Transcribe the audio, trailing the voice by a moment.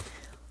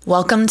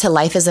Welcome to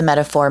Life is a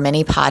Metaphor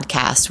mini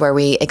podcast, where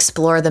we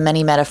explore the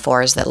many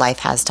metaphors that life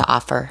has to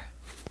offer.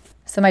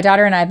 So my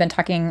daughter and I have been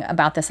talking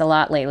about this a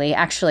lot lately.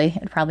 Actually,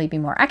 it'd probably be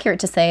more accurate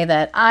to say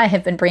that I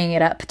have been bringing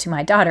it up to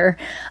my daughter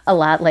a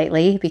lot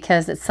lately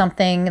because it's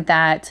something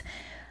that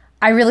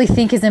I really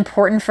think is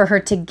important for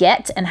her to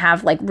get and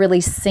have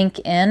really sink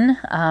in.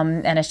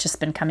 And it's just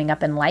been coming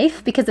up in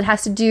life because it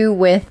has to do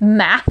with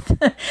math.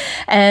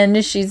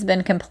 And she's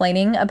been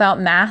complaining about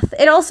math.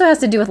 It also has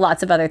to do with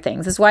lots of other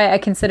things. That's why I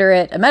consider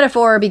it a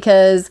metaphor,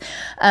 because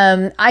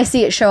I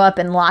see it show up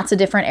in lots of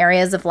different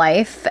areas of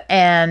life.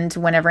 And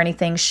whenever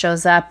anything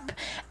shows up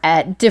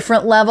at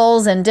different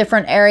levels and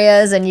different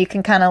areas, and you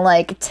can kind of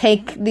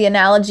take the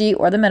analogy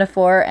or the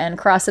metaphor and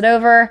cross it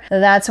over,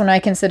 that's when I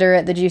consider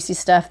it the juicy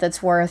stuff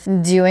that's worth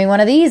doing one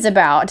of these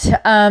about.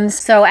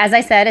 So as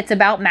I said, it's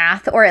about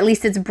math, or at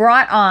least it's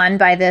brought on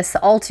by this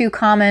all too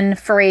common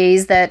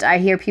phrase that I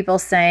hear people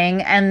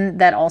saying, and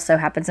that also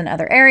happens in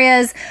other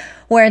areas,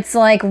 where it's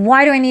like,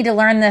 why do I need to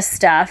learn this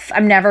stuff?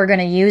 I'm never going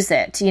to use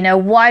it.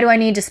 Why do I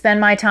need to spend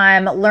my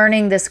time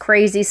learning this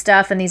crazy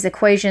stuff and these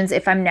equations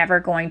if I'm never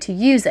going to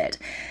use it?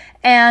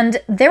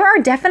 And there are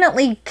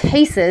definitely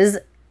cases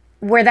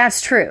where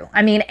that's true.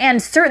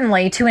 And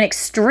certainly to an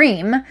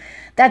extreme,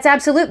 that's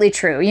absolutely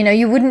true.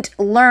 You wouldn't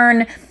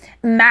learn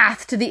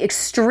math to the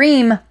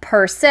extreme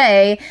per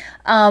se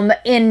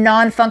in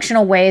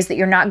non-functional ways that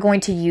you're not going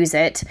to use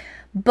it.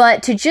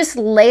 But to just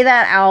lay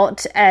that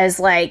out as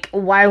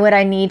why would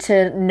I need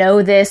to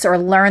know this or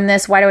learn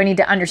this? Why do I need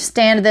to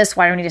understand this?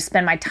 Why do I need to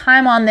spend my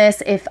time on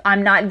this if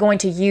I'm not going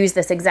to use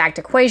this exact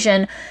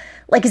equation?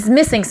 It's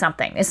missing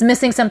something. It's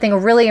missing something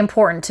really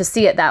important to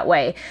see it that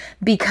way,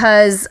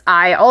 because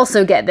I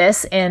also get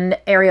this in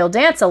aerial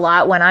dance a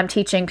lot when I'm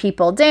teaching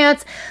people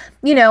dance.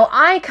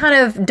 I kind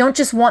of don't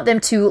just want them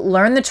to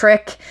learn the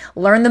trick,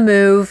 learn the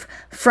move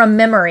from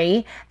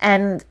memory,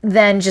 and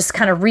then just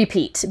kind of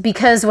repeat.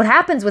 Because what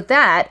happens with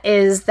that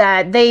is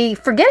that they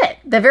forget it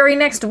the very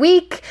next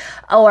week,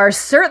 or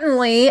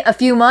certainly a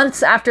few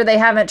months after they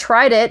haven't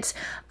tried it.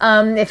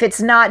 If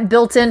it's not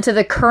built into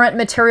the current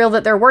material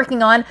that they're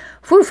working on,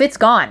 it's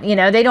gone.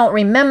 They don't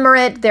remember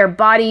it. Their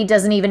body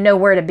doesn't even know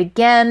where to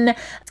begin,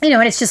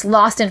 and it's just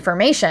lost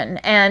information.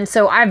 And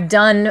so I've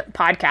done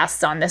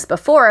podcasts on this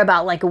before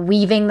about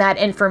weaving that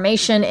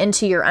information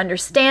into your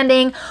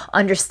understanding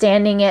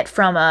it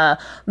from a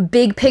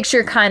big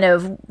picture kind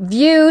of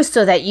view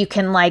so that you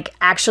can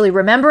actually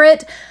remember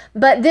it.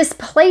 But this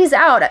plays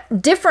out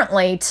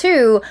differently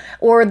too,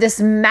 or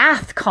this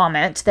math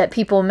comment that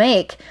people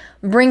make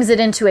brings it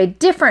into a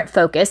different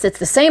focus. It's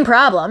the same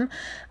problem,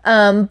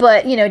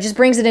 but just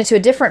brings it into a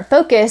different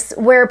focus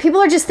where people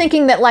are just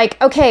thinking that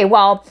okay,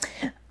 well,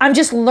 I'm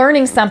just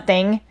learning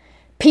something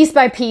piece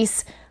by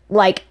piece,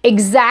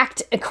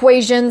 exact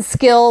equation,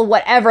 skill,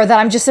 whatever, that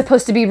I'm just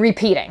supposed to be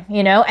repeating,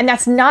 and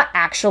that's not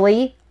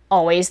actually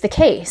always the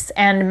case.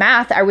 And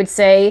math, I would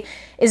say,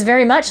 is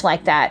very much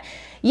like that.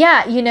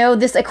 Yeah,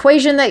 this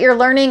equation that you're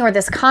learning, or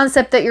this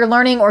concept that you're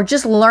learning, or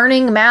just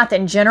learning math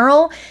in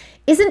general,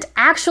 isn't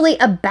actually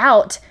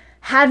about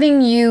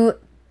having you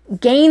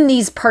gain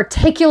these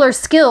particular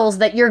skills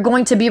that you're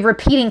going to be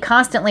repeating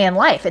constantly in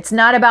life. It's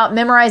not about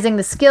memorizing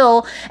the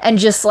skill and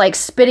just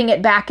spitting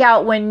it back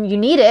out when you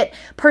need it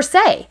per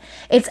se.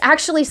 It's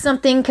actually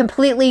something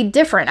completely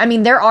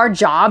different. There are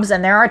jobs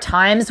and there are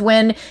times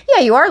when,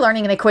 you are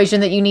learning an equation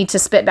that you need to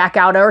spit back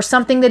out, or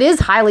something that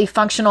is highly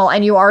functional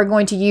and you are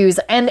going to use.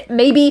 And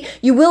maybe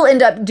you will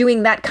end up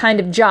doing that kind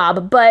of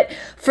job. But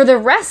for the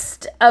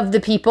rest of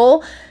the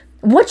people,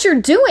 what you're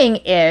doing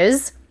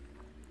is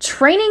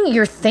training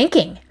your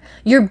thinking.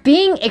 You're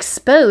being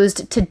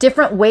exposed to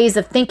different ways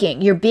of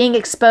thinking. You're being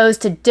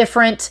exposed to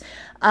different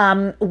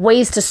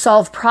ways to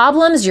solve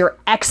problems. You're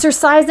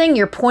exercising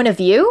your point of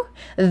view.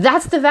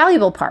 That's the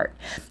valuable part.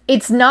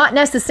 It's not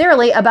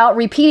necessarily about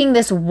repeating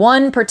this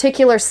one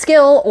particular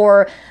skill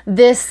or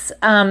this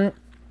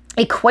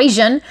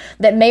equation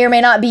that may or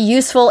may not be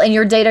useful in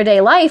your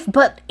day-to-day life,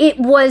 but it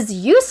was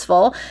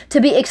useful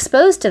to be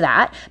exposed to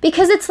that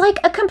because it's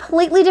a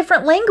completely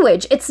different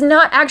language. It's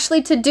not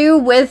actually to do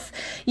with,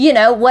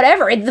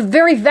 whatever. The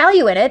very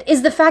value in it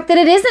is the fact that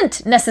it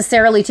isn't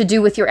necessarily to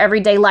do with your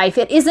everyday life.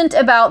 It isn't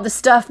about the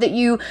stuff that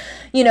you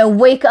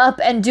wake up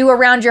and do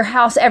around your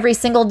house every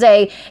single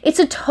day. It's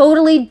a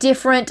totally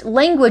different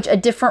language, a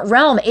different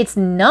realm. It's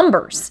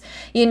numbers.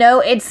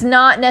 It's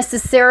not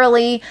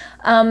necessarily,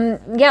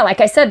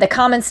 like I said, the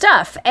common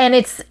stuff. And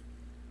it's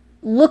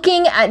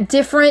looking at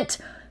different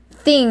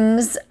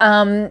things,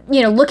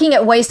 looking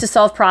at ways to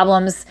solve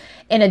problems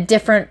in a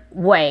different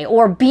way,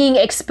 or being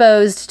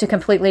exposed to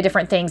completely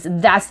different things.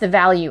 That's the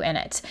value in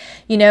it.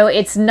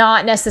 It's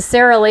not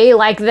necessarily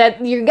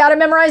that you got to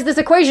memorize this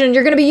equation and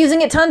you're going to be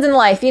using it tons in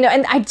life,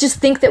 and I just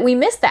think that we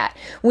miss that.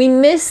 We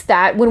miss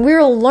that when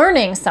we're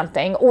learning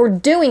something or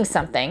doing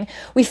something.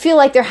 We feel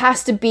like there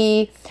has to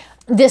be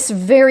this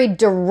very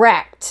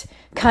direct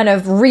kind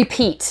of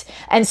repeat.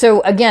 And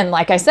so again,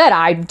 like I said,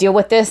 I deal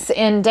with this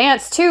in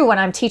dance too when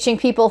I'm teaching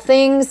people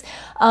things.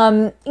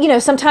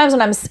 Sometimes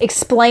when I'm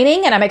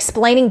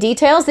explaining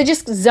details, they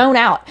just zone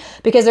out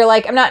because they're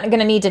like, I'm not going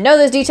to need to know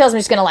those details. I'm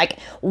just going to like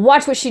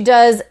watch what she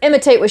does,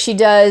 imitate what she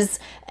does,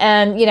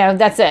 and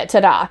that's it.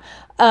 Ta-da.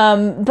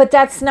 But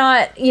that's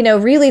not,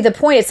 really the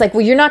point. It's like,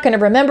 well, you're not going to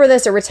remember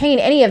this or retain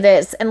any of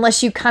this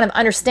unless you kind of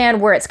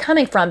understand where it's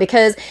coming from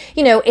because,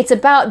 it's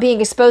about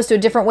being exposed to a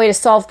different way to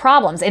solve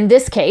problems. In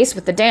this case,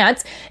 with the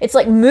dance, it's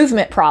like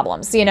movement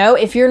problems.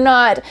 If you're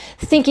not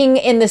thinking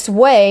in this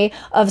way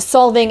of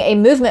solving a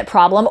movement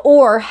problem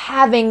or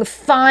having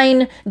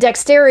fine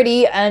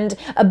dexterity and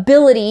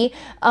ability,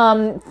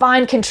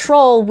 fine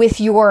control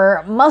with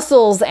your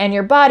muscles and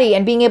your body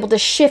and being able to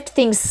shift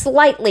things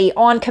slightly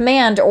on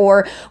command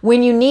or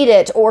when you need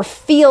it or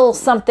feel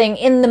something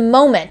in the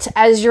moment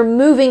as you're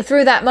moving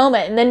through that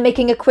moment and then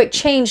making a quick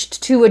change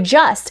to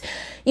adjust.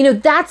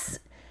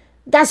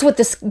 That's what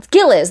the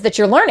skill is that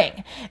you're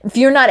learning. If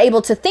you're not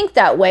able to think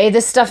that way,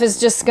 this stuff is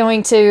just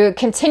going to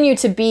continue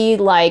to be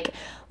like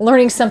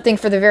learning something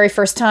for the very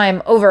first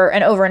time over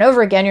and over and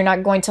over again. You're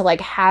not going to like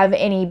have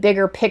any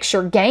bigger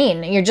picture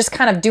gain. You're just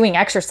kind of doing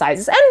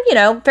exercises.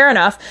 And, fair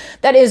enough.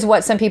 That is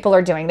what some people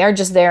are doing. They're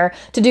just there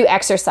to do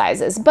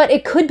exercises, but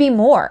it could be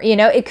more,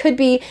 it could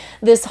be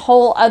this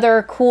whole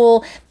other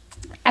cool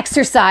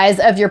exercise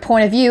of your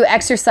point of view,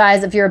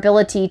 exercise of your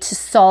ability to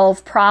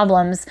solve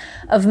problems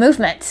of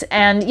movement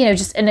and,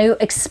 just a new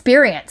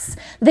experience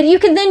that you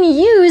can then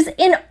use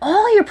in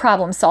all your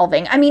problem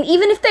solving. I mean,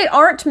 even if they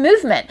aren't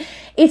movement,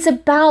 it's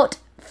about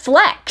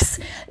flex.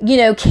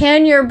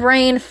 Can your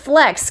brain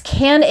flex?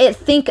 Can it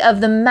think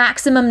of the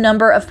maximum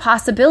number of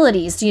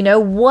possibilities?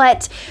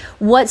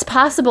 What's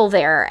possible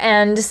there?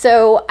 And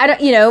so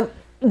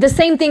the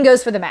same thing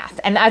goes for the math.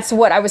 And that's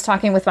what I was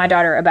talking with my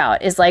daughter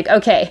about is like,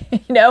 okay,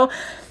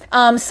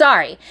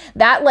 sorry,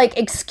 that like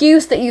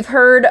excuse that you've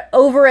heard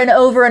over and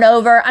over and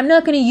over, I'm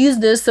not going to use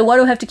this, so why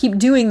do I have to keep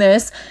doing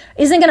this,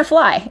 isn't going to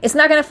fly. It's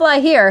not going to fly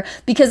here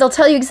because I'll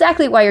tell you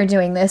exactly why you're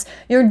doing this.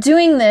 You're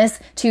doing this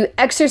to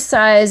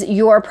exercise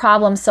your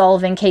problem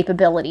solving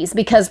capabilities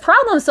because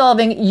problem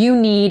solving you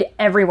need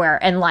everywhere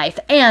in life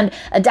and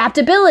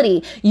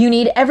adaptability you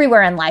need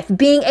everywhere in life.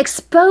 Being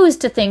exposed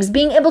to things,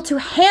 being able to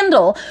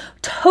handle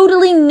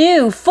totally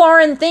new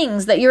foreign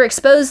things that you're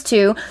exposed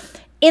to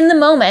in the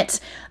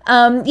moment,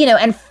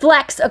 and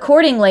flex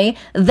accordingly,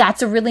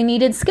 that's a really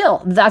needed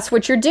skill. That's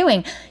what you're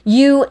doing.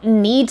 You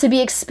need to be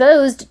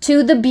exposed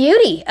to the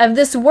beauty of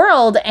this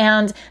world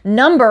and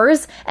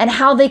numbers and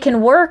how they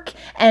can work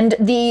and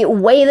the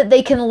way that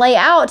they can lay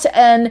out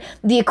and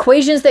the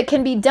equations that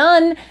can be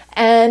done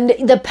and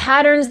the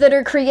patterns that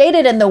are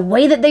created and the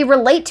way that they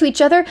relate to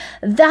each other.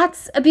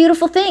 That's a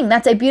beautiful thing.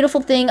 That's a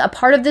beautiful thing, a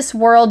part of this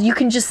world. You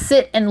can just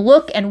sit and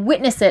look and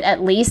witness it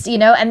at least,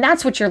 and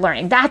that's what you're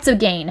learning. That's a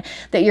gain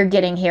that you're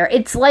getting here.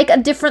 It's like a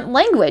different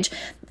language.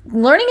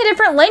 Learning a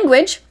different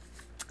language,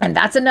 and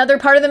that's another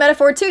part of the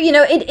metaphor too.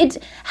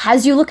 It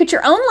has you look at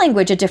your own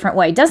language a different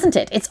way, doesn't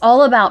it? It's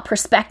all about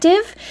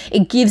perspective.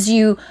 It gives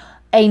you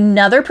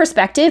another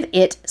perspective.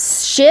 It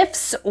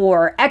shifts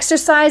or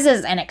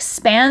exercises and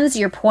expands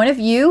your point of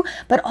view,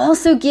 but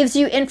also gives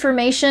you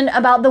information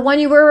about the one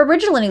you were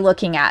originally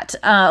looking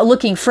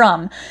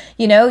from.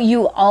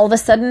 You all of a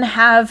sudden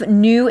have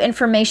new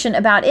information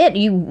about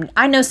it.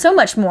 I know so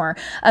much more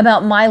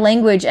about my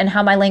language and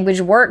how my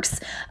language works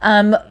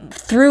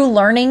through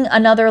learning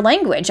another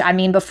language. I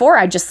mean, before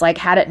I just like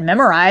had it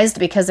memorized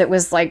because it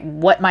was like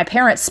what my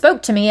parents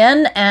spoke to me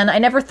in, and I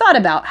never thought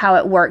about how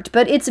it worked.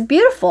 But it's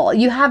beautiful.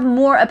 You have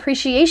more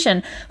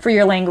appreciation for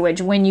your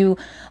language when you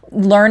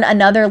learn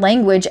another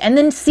language and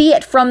then see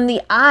it from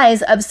the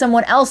eyes of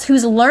someone else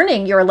who's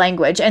learning your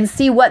language and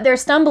see what they're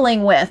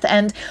stumbling with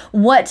and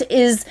what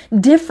is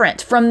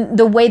different from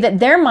the way that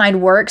their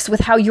mind works with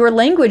how your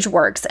language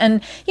works.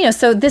 And,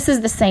 so this is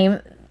the same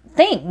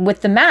thing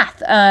with the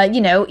math.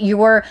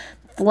 You're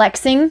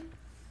flexing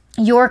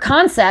your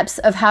concepts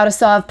of how to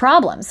solve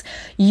problems.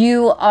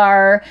 You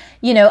are,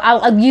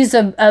 I'll use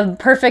a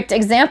perfect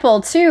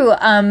example too.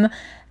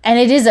 And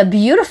it is a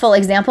beautiful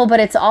example, but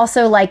it's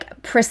also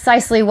like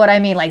precisely what I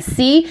mean. Like,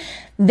 see,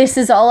 this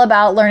is all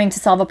about learning to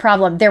solve a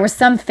problem. There was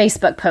some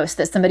Facebook post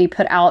that somebody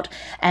put out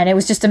and it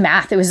was just a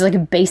math. It was like a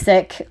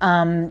basic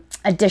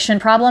addition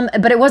problem,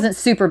 but it wasn't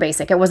super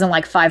basic. It wasn't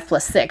like 5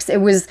 + 6. It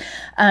was,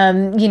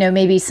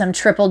 maybe some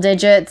triple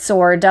digits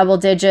or double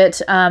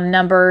digit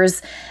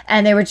numbers.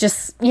 And they were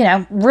just,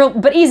 real,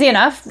 but easy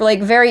enough,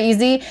 like very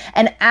easy,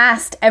 and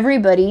asked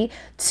everybody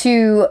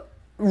to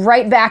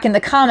write back in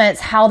the comments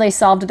how they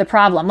solved the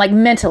problem, like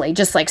mentally,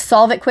 just like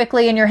solve it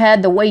quickly in your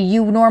head the way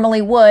you normally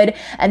would.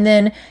 And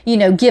then,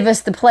 give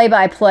us the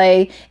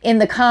play-by-play in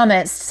the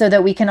comments so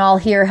that we can all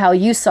hear how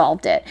you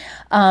solved it.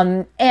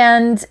 And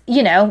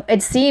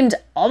it seemed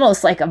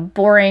almost like a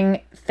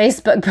boring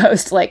Facebook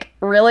post, like,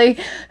 really?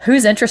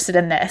 Who's interested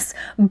in this?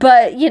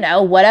 But,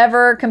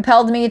 whatever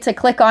compelled me to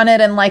click on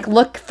it and like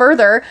look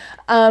further,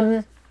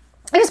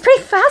 it was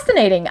pretty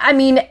fascinating. I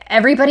mean,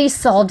 everybody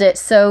solved it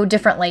so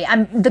differently.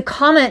 The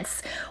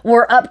comments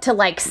were up to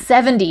like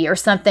 70 or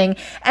something,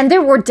 and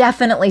there were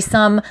definitely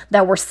some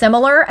that were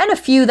similar and a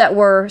few that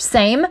were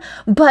same.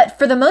 But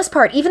for the most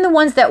part, even the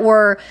ones that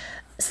were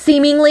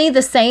seemingly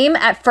the same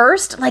at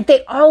first, like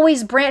they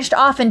always branched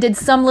off and did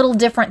some little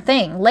different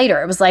thing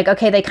later. It was like,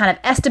 okay, they kind of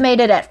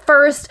estimated at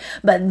first,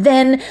 but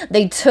then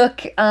they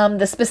took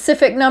the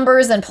specific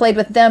numbers and played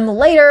with them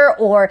later,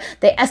 or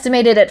they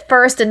estimated at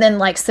first and then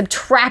like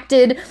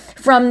subtracted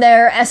from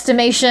their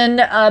estimation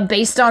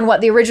based on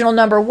what the original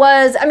number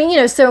was. I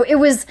mean, so it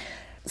was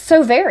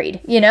so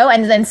varied,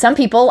 and then some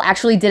people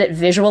actually did it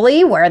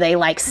visually, where they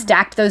like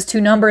stacked those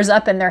two numbers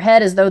up in their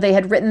head as though they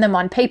had written them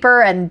on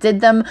paper and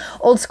did them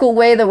old school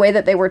way, the way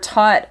that they were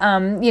taught,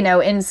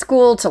 in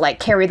school, to like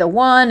carry the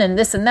one and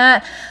this and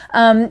that,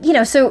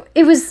 so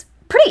it was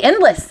pretty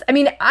endless. I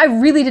mean, I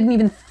really didn't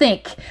even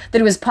think that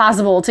it was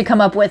possible to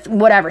come up with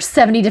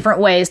 70 different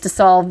ways to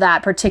solve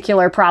that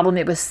particular problem.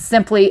 It was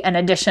simply an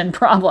addition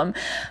problem,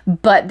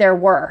 but there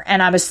were,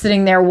 and I was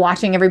sitting there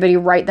watching everybody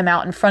write them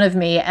out in front of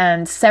me.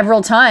 And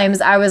several times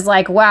I was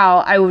like, wow,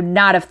 I would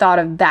not have thought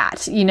of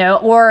that,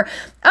 or,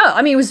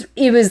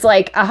 it was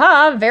like,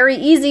 aha, very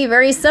easy,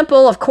 very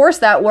simple. Of course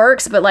that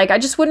works, but like, I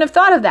just wouldn't have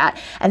thought of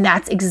that. And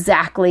that's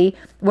exactly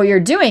what you're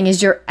doing,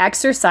 is you're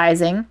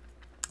exercising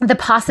the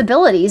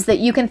possibilities that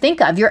you can think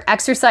of. You're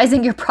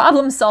exercising your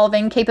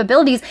problem-solving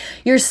capabilities.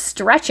 You're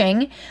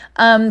stretching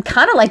kind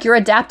of like your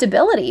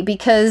adaptability,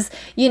 because,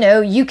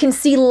 you can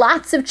see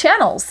lots of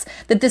channels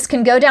that this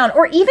can go down.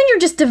 Or even you're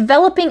just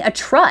developing a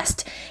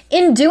trust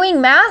in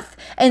doing math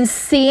and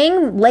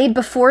seeing laid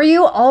before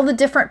you all the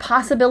different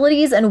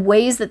possibilities and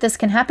ways that this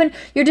can happen.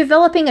 You're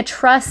developing a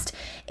trust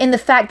in the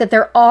fact that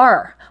there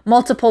are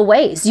multiple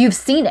ways. You've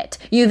seen it.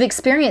 You've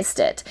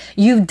experienced it.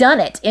 You've done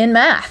it in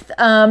math,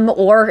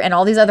 or in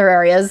all these other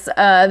areas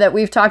that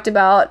we've talked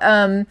about,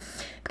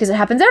 because it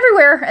happens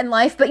everywhere in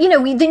life. But,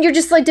 then you're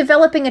just like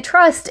developing a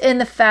trust in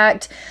the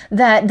fact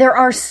that there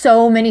are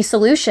so many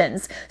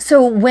solutions.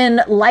 So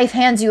when life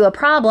hands you a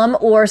problem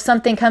or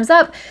something comes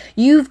up,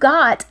 you've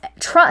got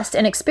trust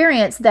and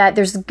experience that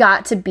there's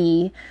got to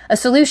be a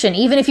solution.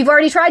 Even if you've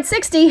already tried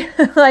 60,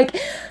 like,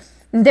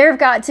 there've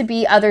got to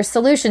be other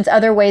solutions,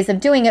 other ways of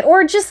doing it.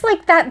 Or just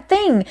like that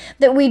thing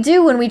that we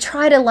do when we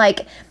try to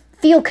like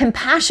feel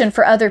compassion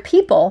for other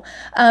people,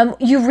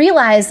 you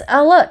realize,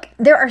 oh, look,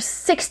 there are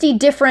 60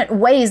 different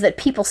ways that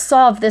people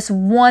solve this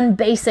one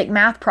basic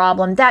math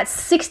problem. That's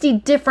 60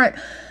 different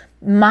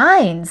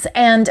minds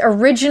and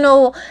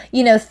original,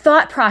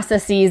 thought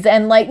processes.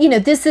 And like,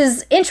 this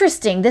is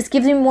interesting. This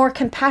gives me more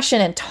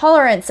compassion and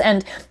tolerance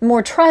and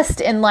more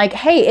trust in like,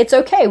 hey, it's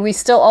okay. We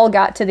still all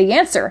got to the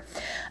answer.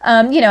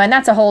 And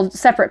that's a whole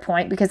separate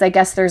point, because I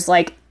guess there's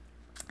like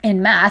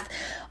in math,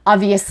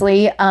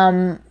 obviously,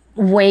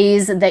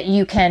 ways that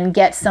you can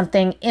get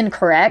something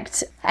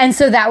incorrect. And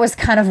so that was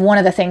kind of one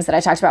of the things that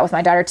I talked about with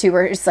my daughter too,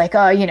 where it's like,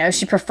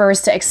 she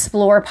prefers to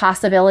explore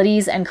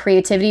possibilities and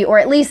creativity, or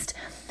at least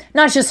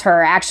not just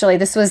her, actually.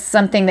 This was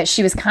something that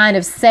she was kind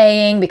of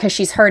saying because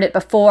she's heard it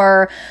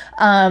before.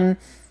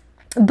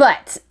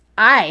 But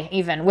I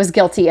even was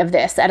guilty of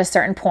this at a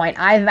certain point.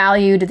 I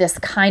valued this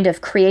kind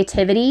of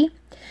creativity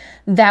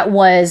that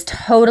was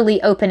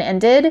totally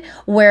open-ended,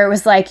 where it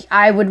was like,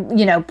 I would,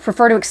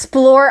 prefer to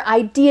explore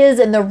ideas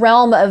in the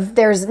realm of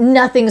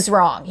nothing's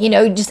wrong,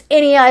 just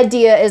any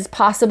idea is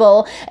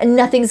possible and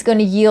nothing's going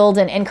to yield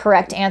an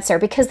incorrect answer,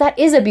 because that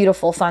is a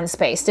beautiful, fun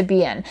space to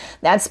be in.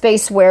 That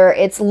space where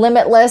it's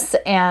limitless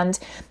and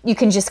you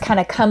can just kind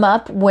of come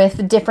up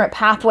with different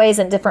pathways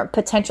and different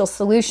potential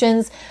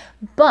solutions.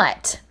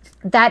 But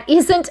that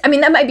isn't,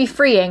 that might be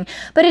freeing,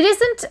 but it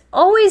isn't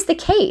always the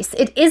case.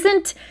 It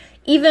isn't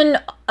even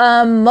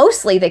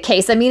mostly the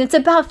case. It's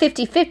about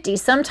 50-50.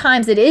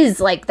 Sometimes it is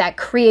like that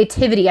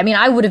creativity.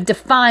 I would have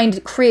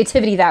defined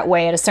creativity that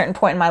way at a certain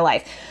point in my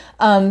life.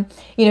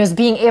 As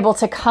being able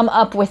to come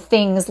up with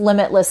things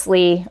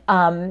limitlessly.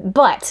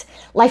 But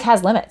life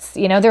has limits.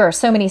 There are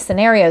so many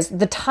scenarios.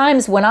 The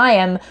times when I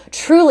am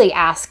truly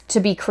asked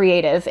to be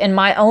creative in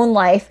my own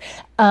life,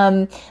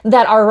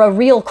 that are a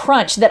real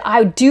crunch, that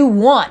I do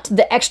want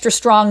the extra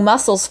strong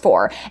muscles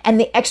for, and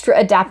the extra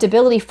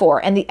adaptability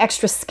for, and the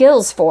extra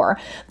skills for,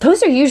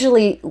 those are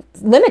usually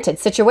limited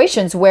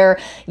situations where,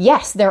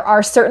 yes, there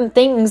are certain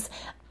things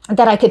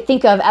that I could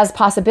think of as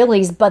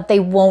possibilities, but they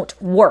won't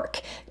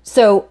work.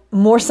 So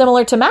more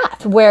similar to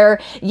math, where,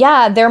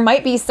 yeah, there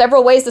might be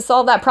several ways to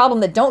solve that problem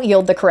that don't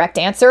yield the correct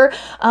answer,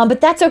 but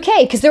that's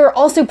okay, because there are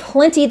also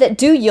plenty that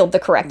do yield the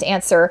correct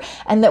answer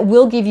and that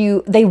will give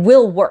you, they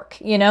will work,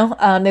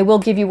 they will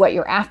give you what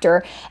you're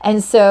after.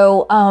 And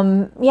so,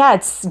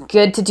 it's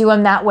good to do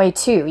them that way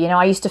too.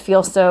 I used to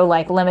feel so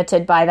like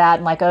limited by that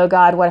and like, oh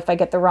God, what if I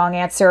get the wrong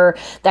answer?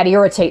 That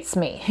irritates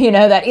me,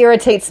 that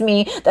irritates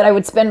me that I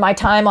would spend my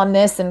time on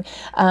this and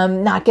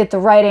not get the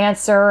right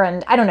answer.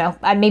 And I don't know,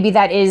 maybe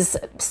that is is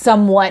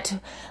somewhat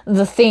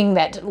the thing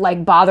that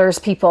like bothers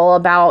people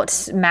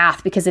about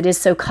math, because it is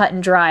so cut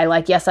and dry.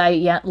 Like, yes,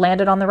 I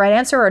landed on the right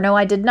answer, or no,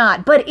 I did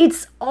not. But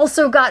it's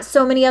also got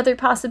so many other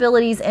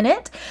possibilities in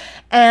it.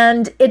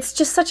 And it's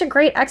just such a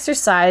great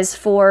exercise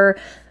for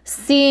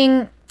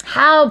seeing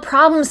how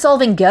problem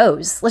solving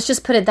goes. Let's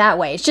just put it that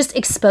way. It's just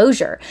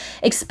exposure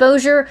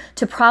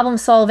to problem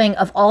solving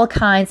of all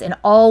kinds in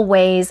all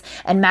ways.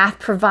 And math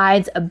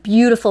provides a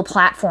beautiful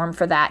platform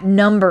for that.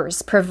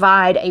 Numbers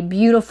provide a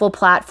beautiful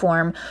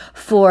platform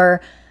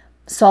for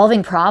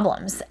solving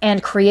problems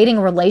and creating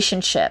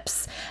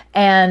relationships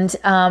and,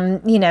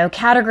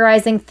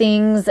 categorizing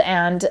things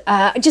and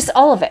just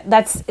all of it.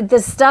 That's the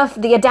stuff,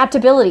 the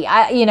adaptability.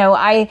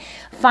 I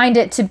find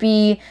it to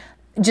be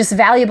just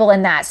valuable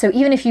in that. So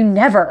even if you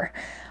never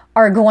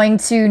are going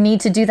to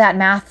need to do that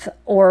math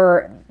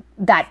or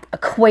that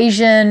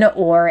equation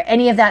or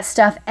any of that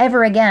stuff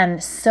ever again,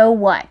 so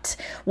what?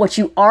 What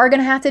you are going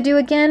to have to do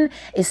again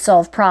is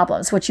solve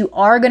problems. What you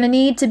are going to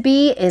need to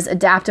be is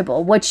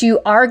adaptable. What you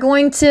are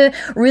going to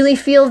really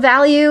feel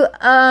value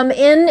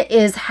in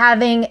is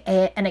having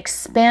an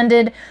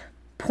expanded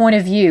point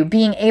of view,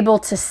 being able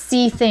to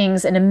see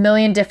things in a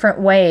million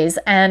different ways.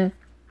 And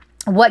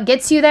what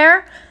gets you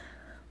there?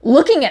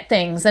 Looking at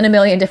things in a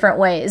million different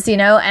ways,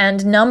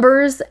 and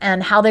numbers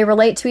and how they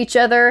relate to each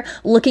other,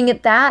 looking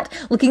at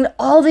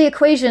all the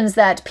equations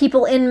that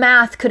people in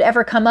math could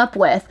ever come up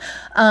with,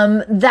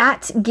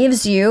 that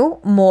gives you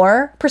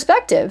more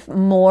perspective,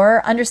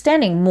 more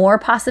understanding, more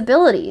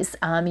possibilities.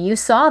 You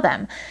saw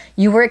them,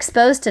 you were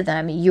exposed to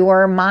them,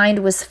 your mind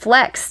was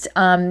flexed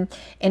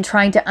in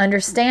trying to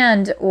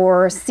understand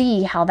or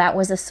see how that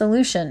was a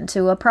solution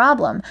to a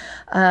problem.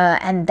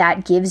 And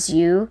that gives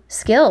you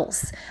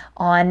skills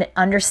on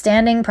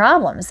understanding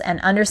problems and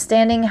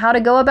understanding how to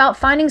go about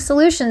finding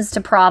solutions to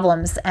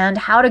problems and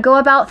how to go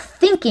about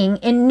thinking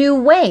in new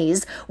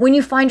ways when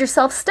you find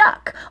yourself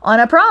stuck on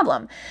a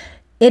problem.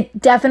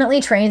 It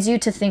definitely trains you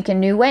to think in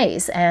new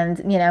ways. And,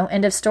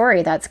 end of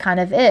story. That's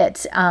kind of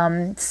it.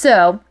 In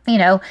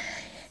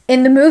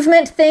the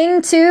movement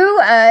thing too,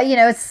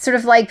 it's sort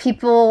of like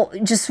people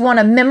just want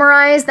to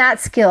memorize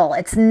that skill.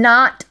 It's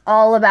not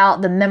all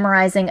about the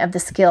memorizing of the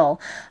skill.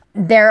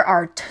 There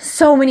are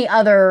so many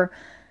other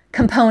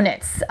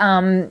components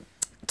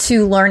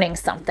to learning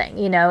something.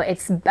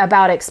 It's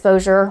about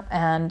exposure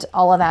and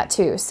all of that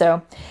too. So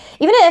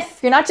even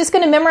if you're not just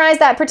going to memorize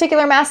that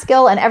particular math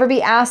skill and ever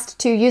be asked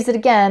to use it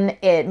again,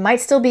 it might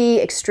still be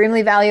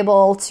extremely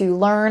valuable to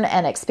learn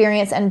and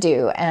experience and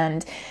do.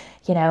 And,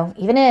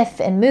 even if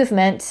in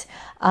movement,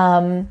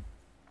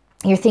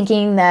 you're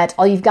thinking that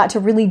all you've got to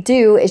really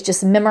do is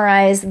just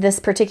memorize this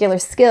particular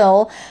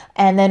skill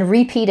and then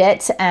repeat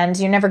it, and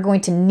you're never going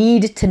to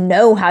need to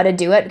know how to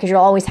do it because you'll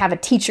always have a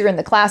teacher in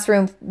the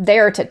classroom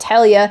there to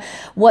tell you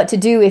what to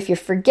do if you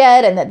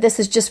forget, and that this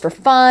is just for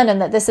fun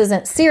and that this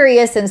isn't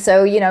serious, and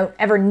so you don't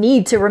ever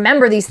need to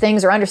remember these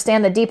things or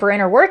understand the deeper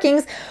inner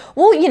workings.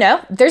 Well,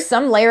 there's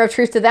some layer of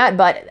truth to that,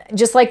 but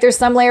just like there's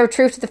some layer of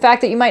truth to the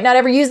fact that you might not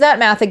ever use that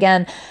math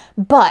again.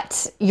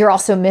 But you're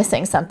also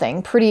missing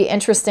something pretty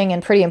interesting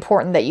and pretty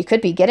important that you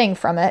could be getting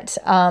from it.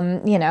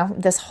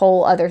 This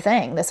whole other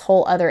thing, this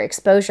whole other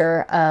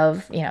exposure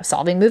of,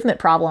 solving movement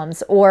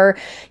problems or,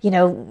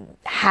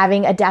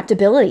 having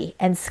adaptability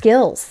and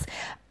skills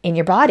in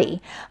your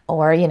body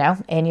or,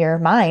 in your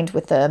mind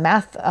with the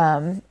math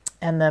and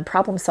the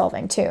problem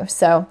solving too.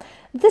 So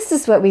this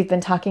is what we've been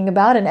talking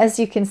about. And as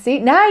you can see,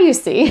 now you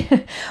see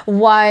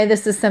why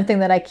this is something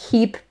that I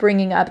keep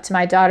bringing up to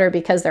my daughter,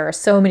 because there are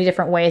so many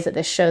different ways that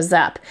this shows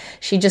up.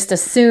 She just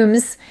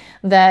assumes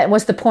that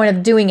what's the point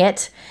of doing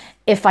it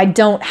if I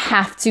don't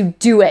have to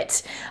do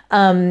it,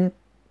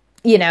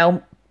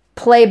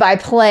 play by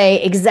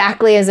play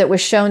exactly as it was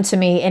shown to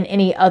me in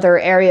any other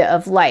area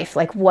of life.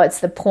 Like, what's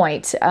the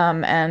point?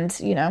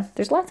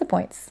 There's lots of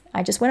points.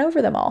 I just went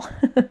over them all.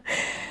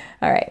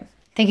 All right.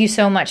 Thank you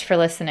so much for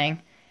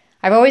listening.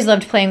 I've always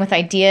loved playing with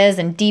ideas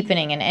and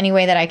deepening in any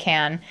way that I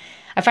can.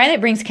 I find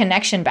it brings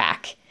connection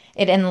back.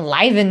 It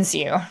enlivens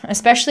you,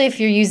 especially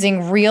if you're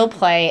using real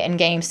play and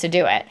games to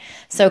do it.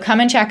 So come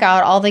and check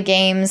out all the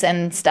games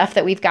and stuff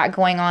that we've got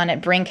going on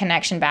at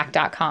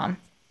bringconnectionback.com.